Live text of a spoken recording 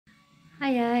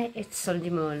Hiya, it's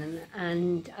Sunday morning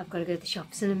and I've got to go to the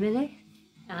shops in a minute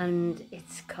and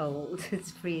it's cold, it's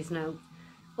freezing out.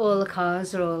 All the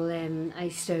cars are all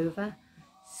iced over,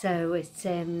 so it's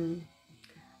I'm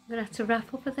going to have to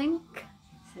wrap up, I think.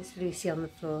 There's Lucy on the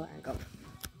floor. Hang on.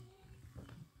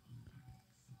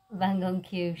 Bang on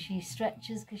cue, she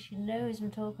stretches because she knows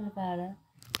I'm talking about her.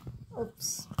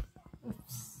 Oops,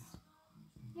 oops.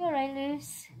 You alright,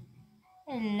 Luce?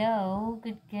 Hello,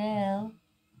 good girl.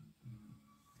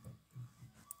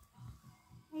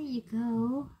 There you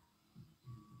go.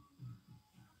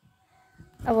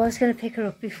 I was going to pick her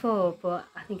up before, but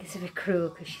I think it's a bit cruel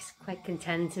because she's quite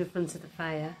content in front of the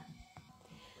fire.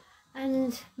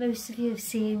 And most of you have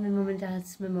seen my mum and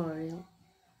dad's memorial.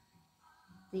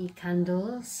 The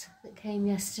candles that came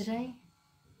yesterday.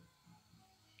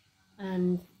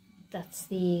 And that's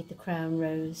the crown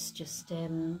rose, just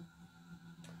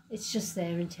it's just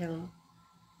there until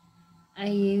I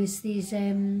use these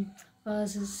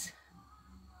vases,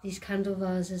 these candle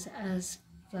vases as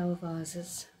flower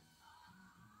vases.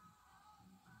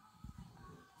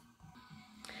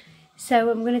 So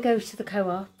I'm going to go to the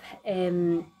co-op.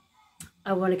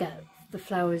 I want to get the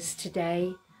flowers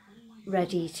today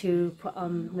ready to put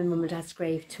on my mum and dad's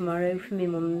grave tomorrow for my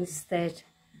mum's 3rd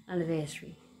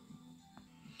anniversary.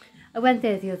 I went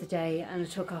there the other day and I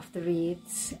took off the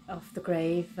wreaths off the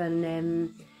grave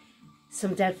and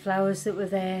some dead flowers that were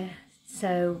there,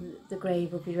 so the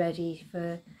grave will be ready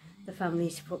for the family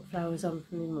to put flowers on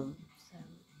for my mum. So,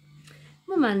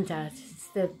 mum and dad, it's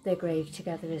their grave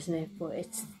together, isn't it? But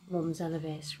it's mum's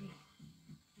anniversary.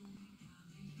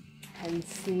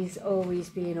 Hence these always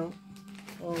being up,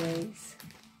 always.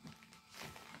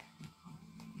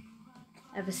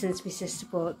 Ever since my sister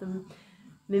bought them.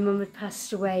 My mum had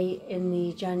passed away in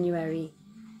the January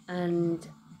and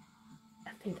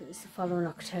I think it was the following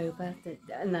October,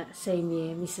 and that same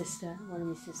year one of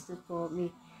my sisters bought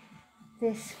me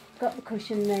this, got the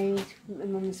cushion made with my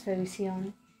mum's photo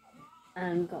on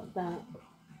and got that.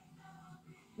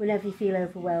 Whenever you feel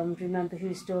overwhelmed, remember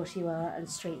whose daughter you are and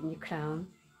straighten your crown.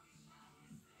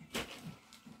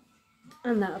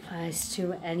 And that applies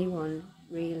to anyone,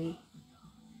 really.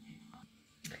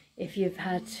 If you've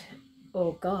had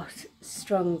or got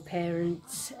strong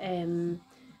parents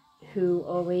who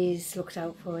always looked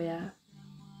out for you,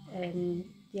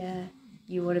 yeah,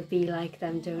 you want to be like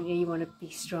them, don't you? You want to be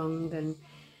strong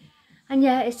and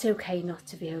yeah, it's okay not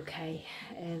to be okay.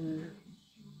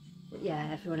 But yeah,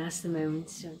 everyone has the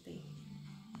moments, don't they?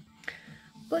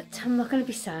 But I'm not going to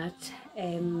be sad.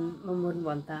 Mum wouldn't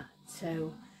want that.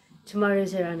 So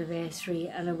tomorrow's her anniversary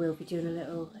and I will be doing a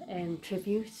little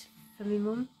tribute for my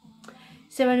mum.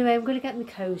 So anyway, I'm going to get my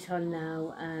coat on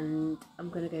now and I'm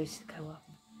going to go to the co-op.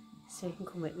 So you can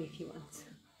come with me if you want.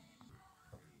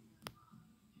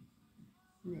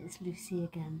 And there's Lucy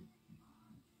again.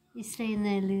 You staying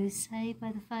there, Lucy? Hey,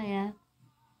 by the fire?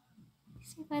 You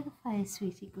stay by the fire,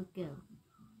 sweetie, good girl.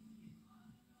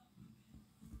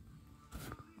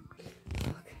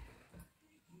 Look.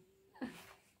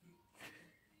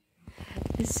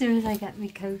 As soon as I get my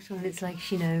coat on, it's like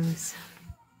she knows.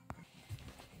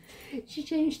 She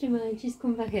changed her mind, she's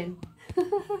come back in.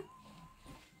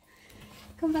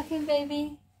 Come back in,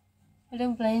 baby. I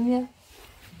don't blame you.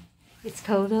 It's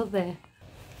cold out there.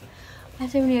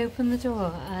 I'd only opened the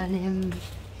door and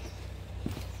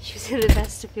she was in the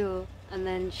vestibule and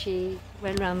then she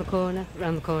went round the corner,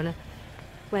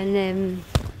 went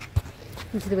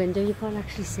into the window. You can't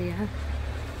actually see her.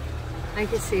 I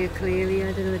can see her clearly,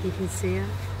 I don't know if you can see her.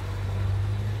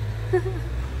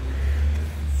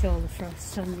 It's all the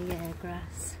frost on the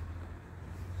grass.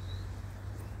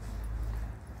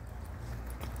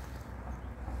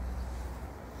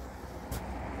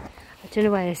 I don't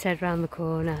know why I said round the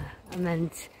corner. I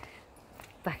meant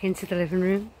back into the living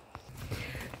room.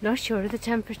 Not sure of the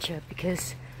temperature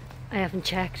because I haven't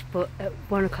checked, but at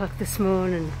 1 o'clock this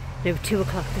morning, no, 2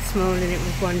 o'clock this morning, it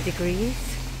was 1 degree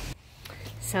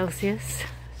Celsius,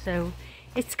 so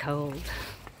it's cold.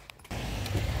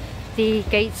 The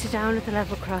gates are down at the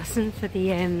level crossing for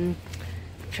the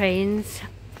trains.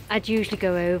 I'd usually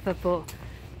go over, but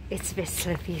it's a bit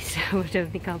slippy, so I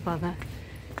don't think I'll bother.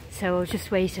 So I'll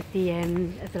just wait at the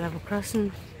level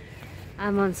crossing.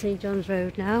 I'm on St John's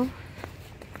Road now,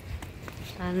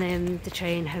 and the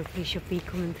train hopefully should be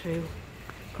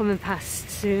coming past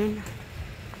soon.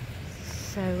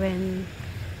 So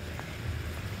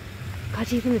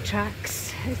God, even the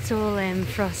tracks, it's all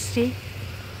frosty.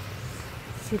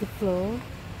 See the floor,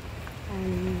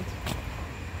 and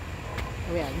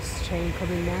oh yeah, this is the train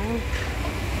coming now.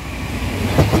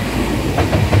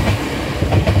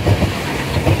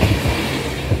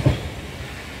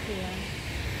 Yeah.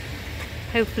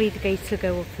 Hopefully the gates will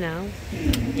go up now.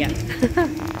 Yeah.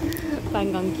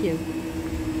 Bang on cue.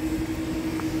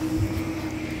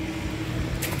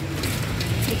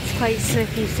 It's quite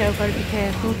slippy, so I've got to be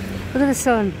careful. Look at the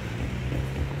sun.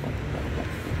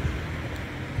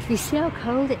 You see how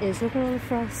cold it is? Look at all the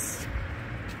frost.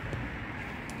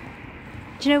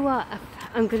 Do you know what?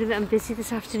 I'm busy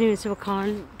this afternoon, so I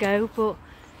can't go. But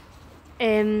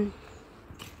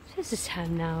it's the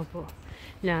time now. But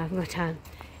no, I haven't got time.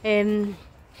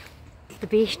 The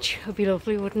beach would be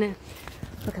lovely, wouldn't it?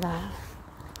 Look at that.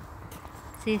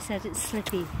 See, I said it's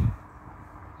slippy.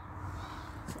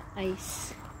 It's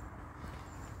ice.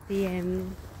 The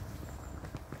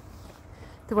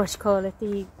what you call it?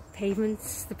 The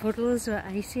pavements, the puddles are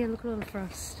icy, and look at all the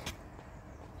frost.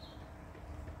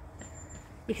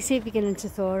 You can see it beginning to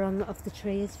thaw on off the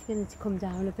tree. It's beginning to come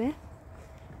down a bit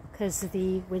because of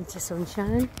the winter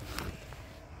sunshine.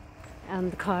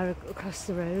 And the car across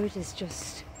the road is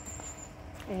just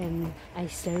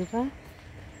iced over.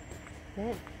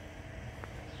 Yeah.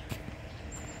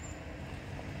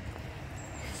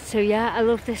 So yeah, I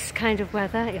love this kind of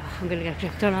weather. Oh, I'm going to get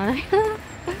dripped on, aren't I?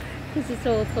 Because it's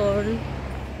all thawing.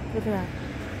 Look at that.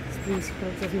 It's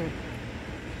beautiful, doesn't it?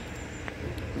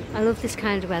 I love this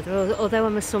kind of weather. Although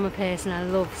I'm a summer person, I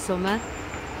love summer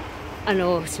and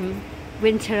autumn.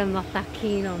 Winter I'm not that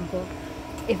keen on, but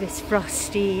if it's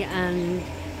frosty and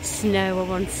snow, I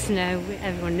want snow.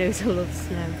 Everyone knows I love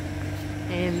snow.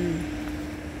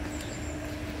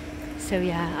 So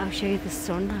yeah, I'll show you the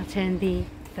sun. I'll turn the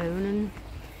phone and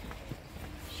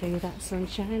show you that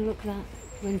sunshine. Look at that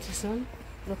winter sun.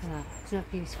 Look at that. Isn't that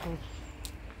beautiful?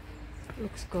 It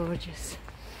looks gorgeous.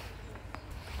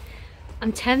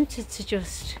 I'm tempted to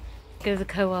just go to the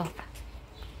co-op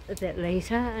a bit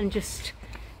later and just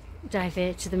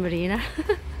divert to the marina.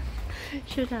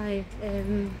 Should I? I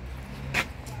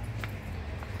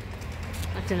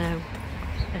don't know.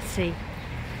 Let's see.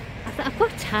 I've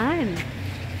got time.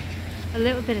 A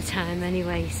little bit of time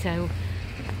anyway, so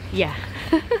yeah.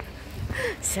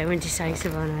 So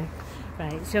indecisive, aren't I?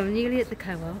 Right, so I'm nearly at the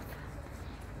co-op.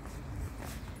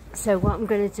 So what I'm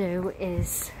going to do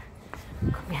is,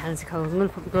 my hands are cold, I'm going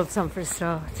to put my gloves on for a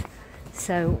start.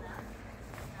 So,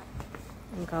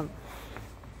 I'm gone.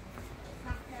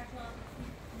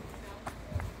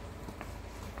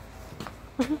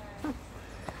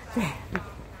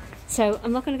 So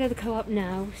I'm not going to go to the co-op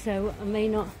now, so I may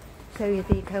not show you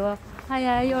the co-op.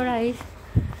 Hiya, you alright?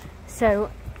 So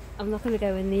I'm not going to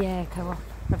go in the co-op.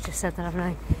 I've just said that, haven't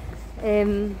I?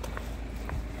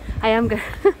 I am going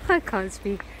I can't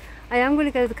speak. I am going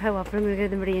to go to the co-op, but I'm going to go to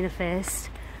the marina first,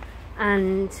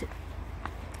 and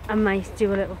I might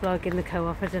do a little vlog in the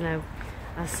co-op, I don't know,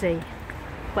 I'll see.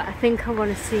 But I think I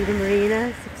want to see the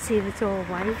marina, to see if it's all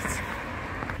white.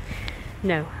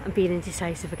 No, I'm being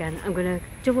indecisive again. I'm going to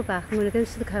double back, I'm going to go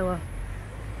to the co-op,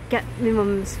 get my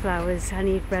mum's flowers, I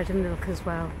need bread and milk as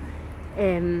well.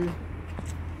 And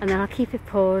then I'll keep it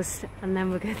paused, and then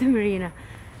we'll go to the marina.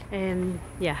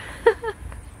 Yeah.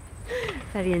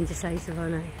 Very indecisive,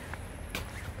 aren't I?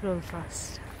 Look at all the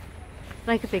frost.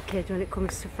 Like a big kid when it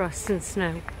comes to frost and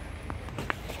snow.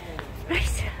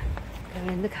 Right, going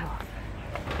in the co-op.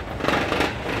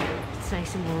 It's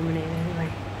nice and warm in here anyway.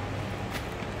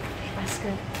 That's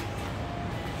good.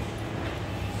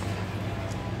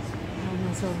 And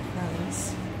there's all the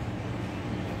flowers.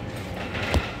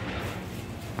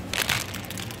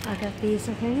 I got these,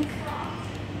 I think,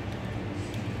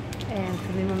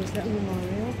 for my mum's little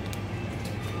memorial.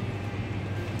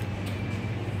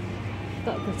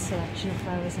 Got a good selection of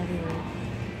flowers anyway.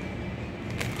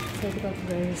 So they've got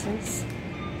roses,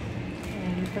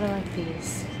 but I like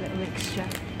these, little mixture.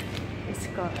 It's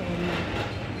got,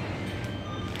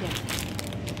 yeah.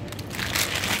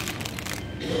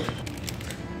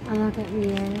 And I'll get me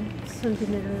Sunday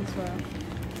mirror as well.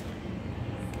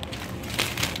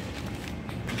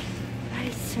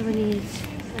 Right, so I need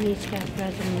to get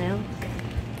bread and milk.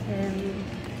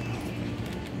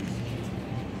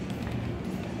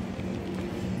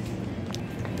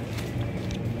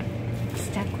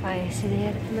 Quiet in here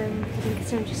at the moment. I think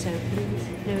it's only just opened.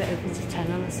 No, it opens at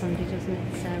 10 on a Sunday, doesn't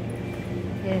it? So,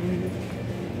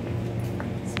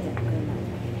 so yeah,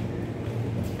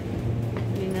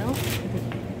 new milk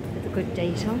with a good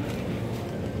date on.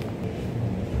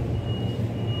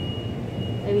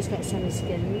 I always get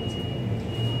semi-skimmed.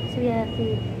 So yeah,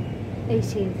 the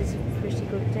 18th is a pretty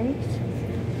good date.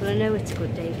 Well, I know it's a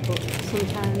good date, but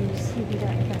sometimes you can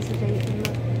get a better date than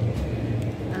that.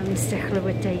 I'm a stickler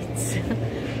with dates.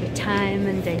 With time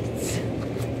and dates.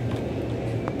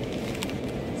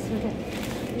 So that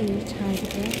in tidy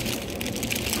bit.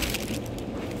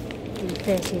 And the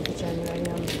 13th of January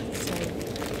on that, so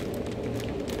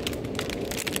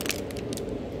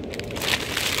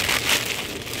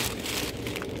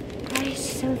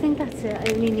So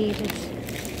I only needed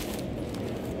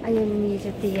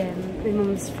the my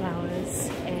mum's flowers,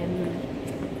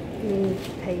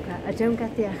 paper. I don't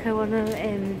get the Echo on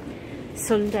a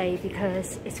Sunday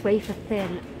because it's wafer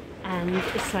thin and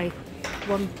it's like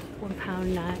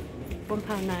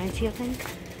 £1.90 I think.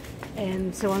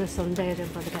 So on a Sunday I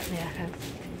don't bother getting the Echo.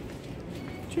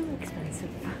 Too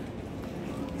expensive.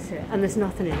 So, and there's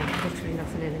nothing in it, literally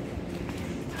nothing in it.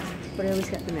 But I always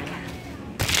get them there.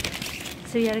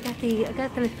 So yeah, I get the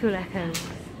Liverpool Echo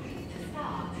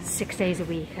 6 days a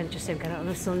week and just don't get it on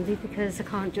a Sunday because I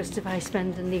can't justify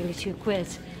spending nearly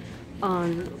 £2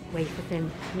 on wafer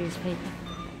thin newspaper.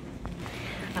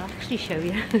 I'll actually show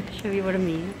you what I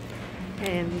mean.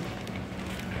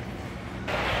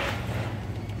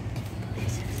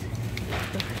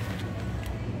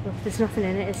 Look, there's nothing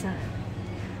in it, is there?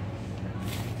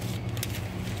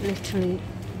 Literally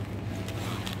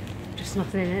just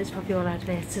nothing in it. It's probably all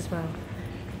adverts as well.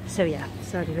 So yeah,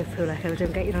 sorry Liverpool Echo,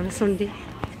 don't get it on a Sunday.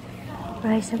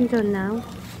 Right, I'm done now.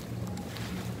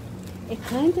 It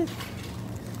kind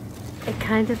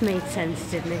of made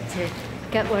sense, didn't it, to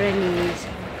get what I need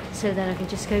so then I can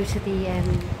just go to the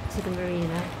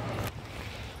marina.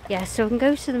 Yeah, so I can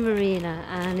go to the marina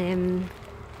and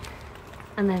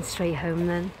then straight home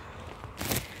then.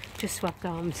 Just swapped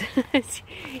arms. it's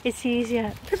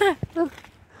easier. Look at that, look.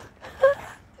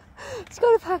 It's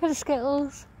got a packet of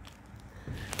Skittles.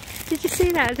 Did you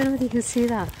see that? I don't know if you can see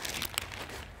that.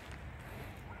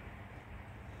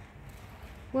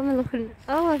 What am I looking?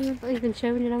 Oh, I'm not even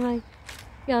showing it, am I?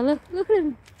 Yeah, look at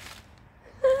him.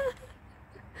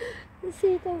 You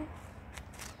see that?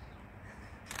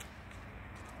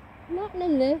 Nothing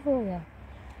in there for you.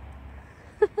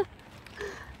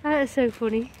 That is so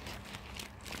funny.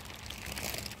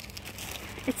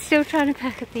 It's still trying to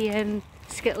pack at the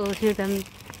Skittles, you know, them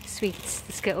sweets,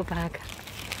 the Skittle bag.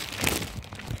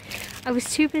 I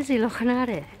was too busy looking at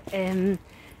it,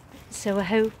 so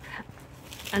I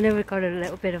know I got a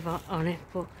little bit of on it,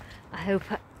 but I hope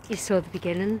you saw the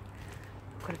beginning.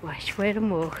 I've got to watch where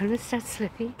I'm walking, it's that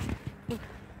slippy.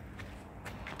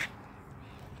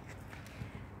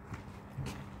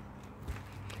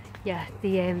 Yeah,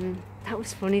 that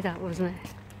was funny, that, wasn't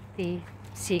it? The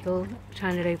Seagull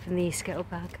trying to open the Skittle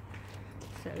bag.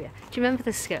 So yeah, do you remember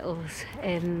the Skittles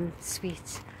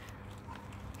sweets?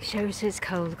 Shows it's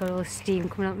cold, got all the steam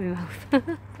coming out my mouth.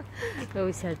 I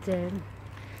always said full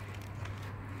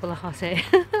of hot air,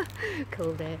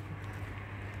 cold air.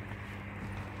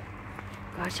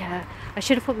 Gosh, yeah, I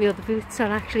should have put my other boots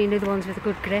on, actually, you know, the ones with a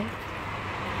good grip.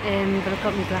 But I've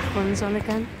got my black ones on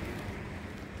again.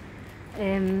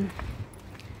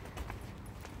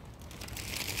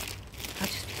 I'll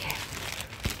just be careful.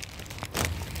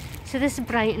 So this is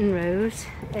Brighton Road,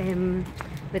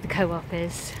 where the co-op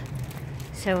is.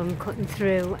 So I'm cutting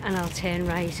through and I'll turn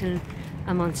right and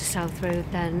I'm onto South Road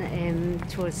then,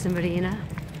 towards the marina.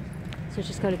 So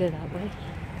just got to go that way.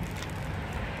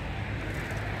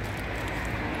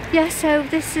 Yeah, so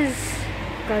this is,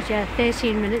 God yeah,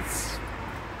 13 minutes,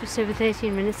 just over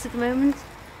 13 minutes at the moment,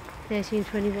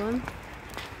 13:21.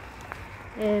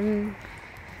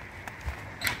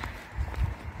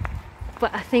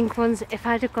 But I think if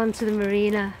I'd have gone to the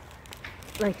marina,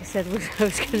 like I said, I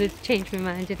was going to change my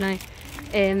mind, didn't I?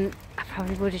 I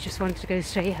probably would have just wanted to go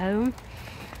straight home.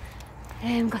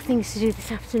 Got things to do this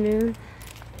afternoon.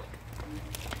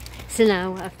 So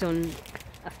now I've done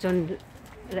a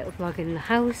little vlog in the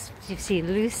house. You've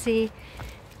seen Lucy.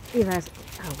 You've had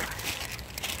a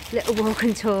little walk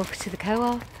and talk to the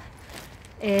co-op.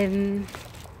 And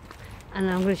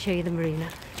I'm going to show you the marina.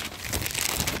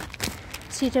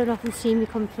 So you don't often see me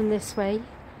come from this way.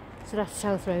 So that's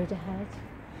South Road ahead.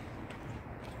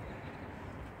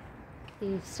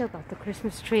 You've still got the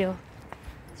Christmas tree up.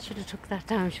 Should have took that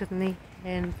down, shouldn't they?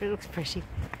 But it looks pretty.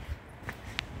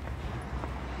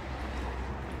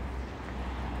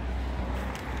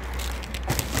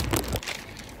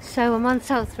 So I'm on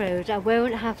South Road. I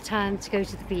won't have time to go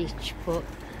to the beach, but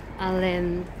I'll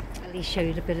at least show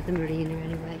you a bit of the marina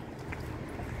anyway.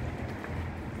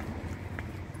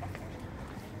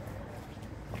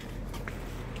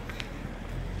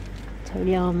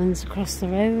 Tony Almonds across the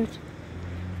road.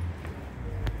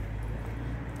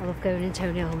 I love going in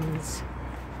Tony Almonds.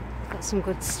 Got some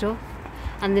good stuff,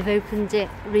 and they've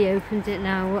reopened it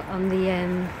now on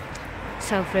the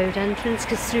South Road entrance,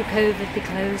 because through COVID they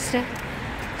closed it.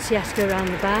 So you have to go around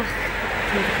the back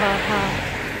through the car park,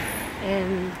 a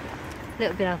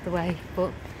little bit out of the way,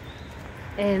 but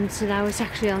so now it's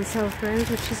actually on South Road,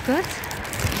 which is good.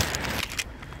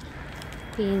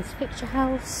 Dean's Picture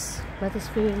House,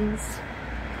 Wetherspoons.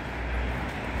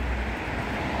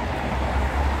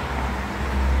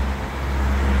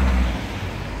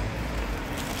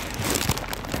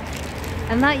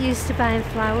 I'm not used to buying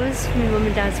flowers for my mum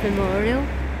and dad's memorial,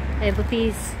 but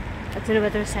these, I don't know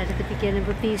whether I said at the beginning,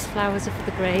 but these flowers are for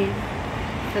the grave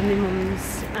for my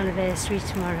mum's anniversary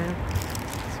tomorrow.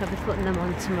 So I'll be putting them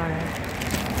on tomorrow.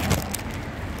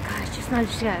 God, I just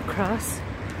managed to get across.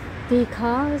 The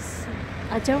cars,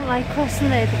 I don't like crossing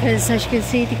there because, as you can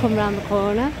see, they come round the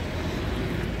corner.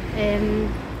 And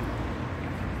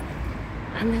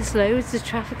there's loads, the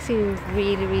traffic seems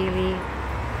really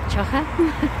chocker,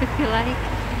 if you like.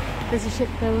 There's a ship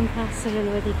going past, I don't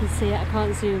know whether you can see it, I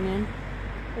can't zoom in.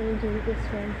 I'm doing it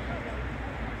this way.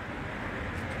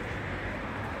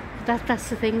 That's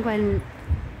the thing when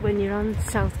you're on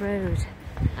South Road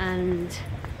and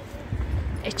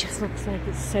it just looks like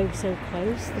it's so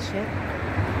close, the ship.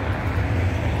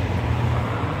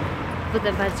 But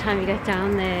then by the time you get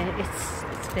down there, it's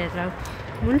further out.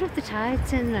 I wonder if the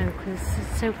tide's in though, because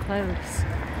it's so close.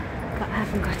 But I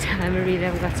haven't got time, I really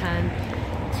haven't got time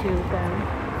to go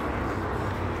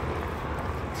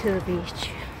to the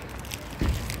beach.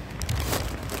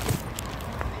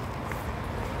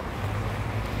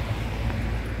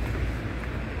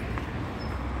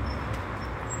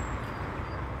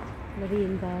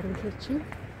 Marine bar and kitchen.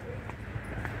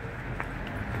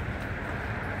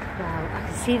 Wow, I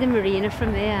can see the marina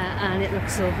from there and it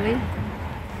looks lovely. I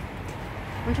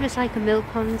wonder if it's like a mill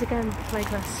pond again,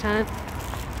 like last time.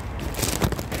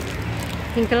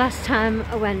 I think the last time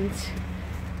I went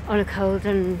on a cold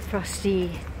and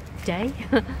frosty day,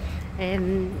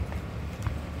 it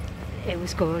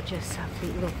was gorgeous,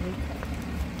 absolutely lovely.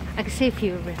 I can see a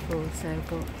few ripples though,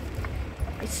 but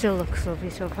it still looks lovely,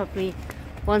 so probably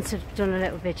once I've done a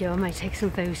little video I might take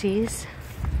some photos.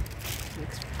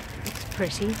 Looks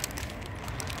pretty.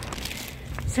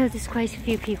 So there's quite a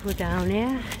few people down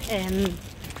here.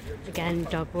 Again,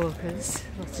 dog walkers,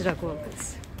 lots of dog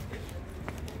walkers.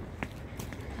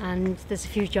 And there's a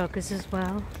few joggers as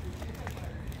well.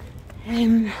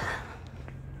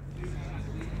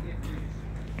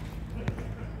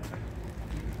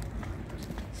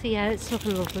 So yeah, it's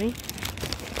looking lovely.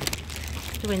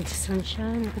 The winter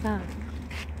sunshine, look at that.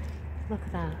 Look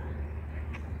at that.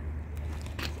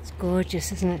 It's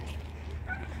gorgeous, isn't it?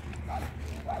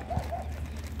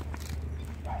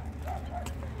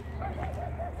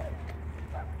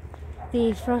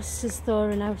 The frost is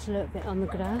thawing out a little bit on the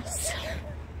grass.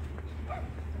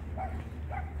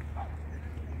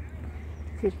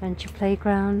 The adventure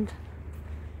playground.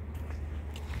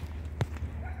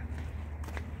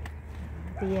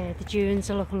 The dunes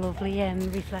are looking lovely,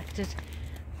 reflected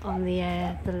on the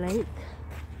lake.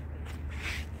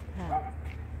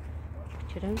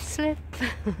 You don't slip.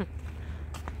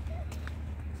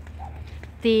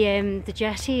 The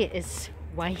jetty is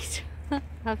white,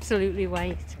 absolutely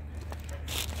white.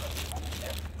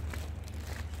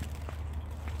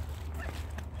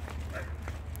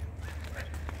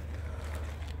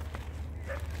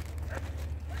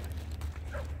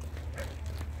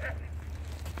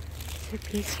 So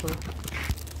peaceful.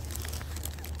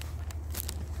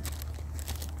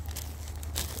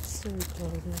 So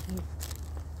cold,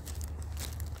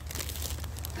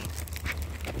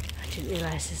 I didn't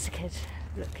realise there's a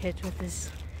little kid with his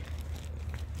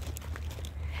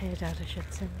head out, I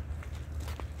should say.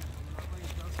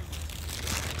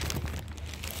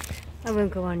 I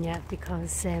won't go on yet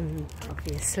because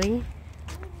obviously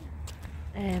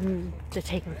they're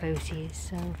taking photos,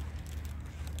 so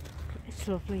it's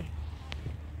lovely.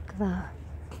 Look at that.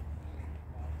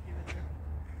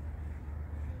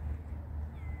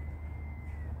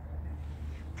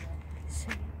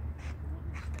 See?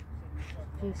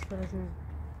 Beautiful, isn't it?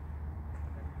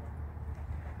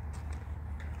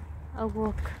 I'll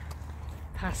walk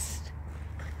past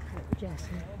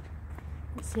Jessie.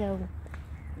 Let's see how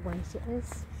white it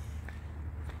is.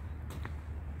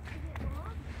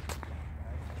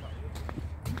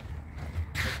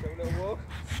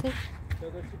 See?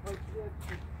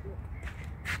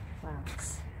 Wow,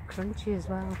 it's crunchy as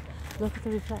well. Look at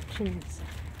the reflections.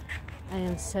 I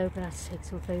am so glad to take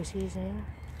some photos here.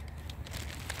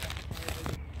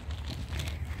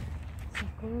 So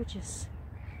gorgeous.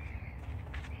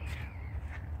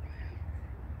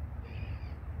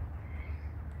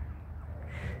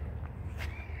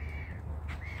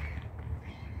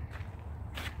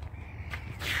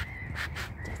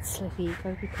 Dead slippy, you've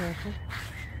got to be careful.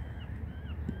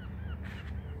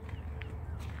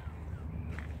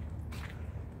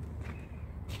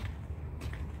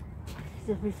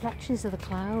 The reflections of the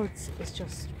clouds is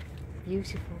just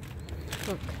beautiful.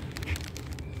 Look.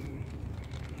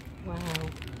 Wow.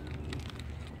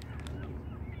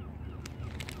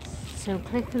 So I'm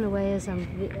clicking away as I'm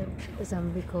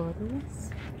recording this.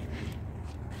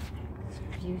 It's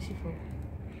beautiful.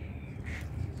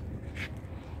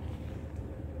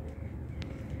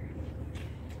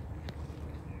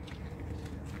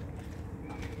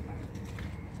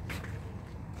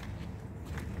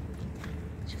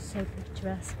 so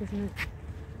picturesque, isn't it?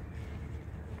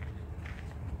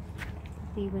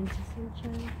 The winter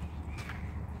sunshine.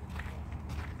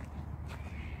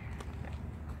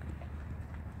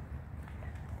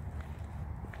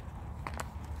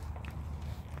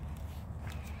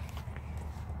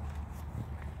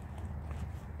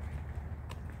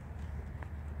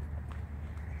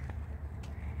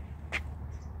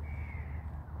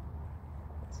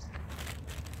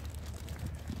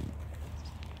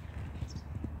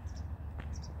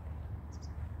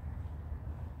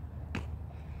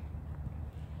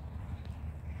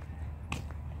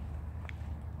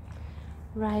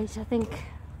 Right, I think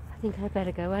I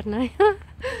better go, hadn't I?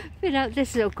 Been out.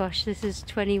 This is, oh gosh, this is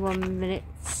 21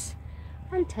 minutes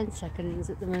and 10 seconds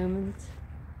at the moment.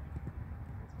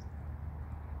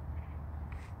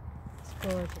 It's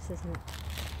gorgeous, isn't it?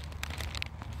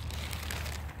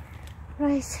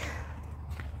 Right.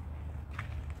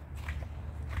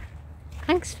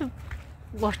 Thanks for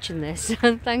watching this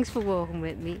and thanks for walking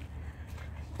with me.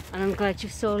 And I'm glad you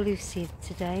saw Lucy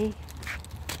today.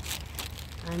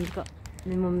 And got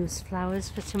my mum's flowers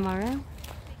for tomorrow.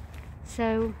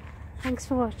 So thanks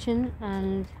for watching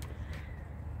and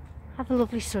have a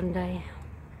lovely Sunday.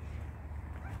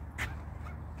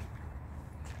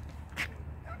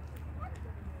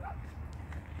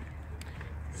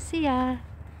 See ya.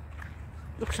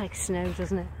 Looks like snow,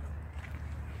 doesn't it?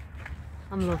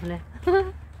 I'm loving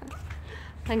it.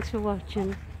 Thanks for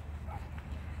watching.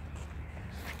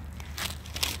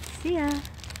 See ya.